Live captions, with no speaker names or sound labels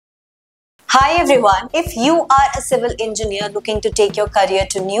Hi everyone, if you are a civil engineer looking to take your career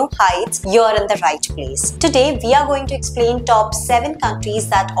to new heights, you're in the right place. Today we are going to explain top 7 countries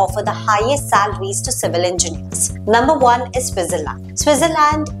that offer the highest salaries to civil engineers. Number 1 is Switzerland.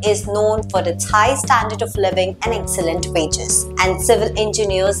 Switzerland is known for its high standard of living and excellent wages, and civil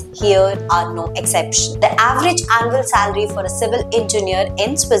engineers here are no exception. The average annual salary for a civil engineer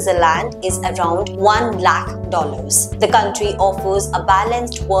in Switzerland is around $1 lakh. The country offers a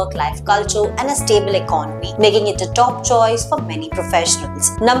balanced work-life culture and a stable economy, making it a top choice for many professionals.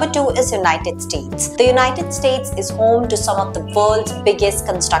 Number 2 is United States. The United States is home to some of the world's biggest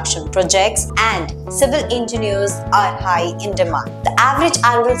construction projects, and civil engineers are high in demand. The average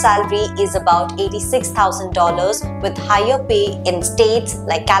annual salary is about $86,000 with higher pay in states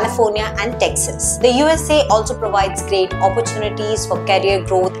like California and Texas. The USA also provides great opportunities for career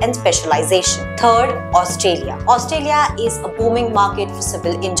growth and specialization. Third, Australia. Australia is a booming market for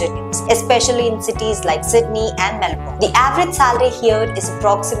civil engineers, especially in cities like Sydney and Melbourne. The average salary here is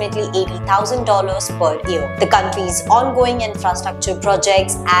approximately $80,000 per year. The country's ongoing infrastructure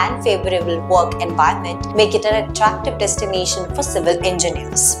projects and favorable work environment make it an attractive destination for civil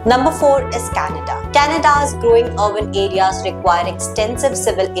engineers. Number 4 is Canada. Canada's growing urban areas require extensive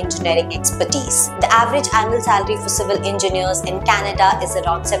civil engineering expertise. The average annual salary for civil engineers in Canada is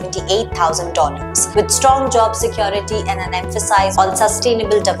around $78,000. With strong job security and an emphasis on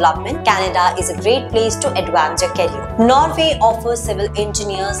sustainable development, Canada is a great place to advance your career. Norway offers civil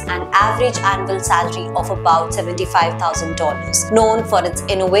engineers an average annual salary of about $75,000. Known for its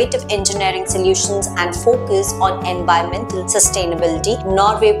innovative engineering solutions and focus on environmental sustainability,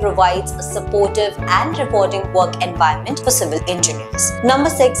 Norway provides a supportive and rewarding work environment for civil engineers. Number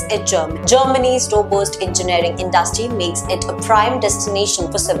 6 is Germany. Germany's robust engineering industry makes it a prime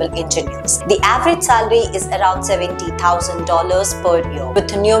destination for civil engineers. The average salary is around $70,000 per year.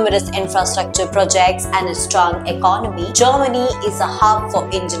 With numerous infrastructure projects and a strong economy, Germany is a hub for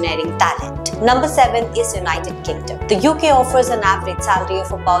engineering talent. Number 7 is United Kingdom. The UK offers an average salary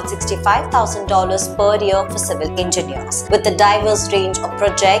of about $65,000 per year for civil engineers. With a diverse range of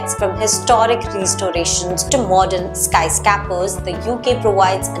projects from historic restorations to modern skyscrapers, the UK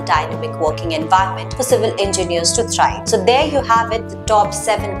provides a dynamic working environment for civil engineers to thrive. So there you have it, the top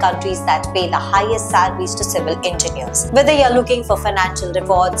 7 countries that pay the highest salaries to civil engineers. Whether you're looking for financial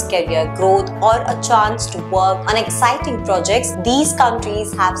rewards, career growth, or a chance to work on exciting projects, these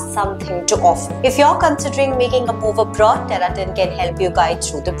countries have something to offer. If you're considering making a move abroad, TerraTern can help you guide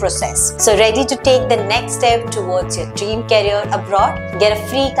through the process. So ready to take the next step towards your dream career abroad? Get a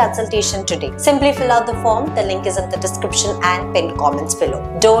free consultation today. Simply fill out the form. The link is in the description and pinned comments below.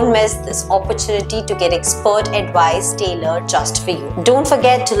 Don't miss this opportunity to get expert advice tailored just for you. Don't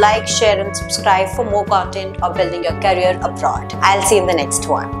forget to like, share and subscribe for more content of building your career abroad. I'll see you in the next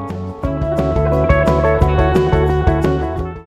one.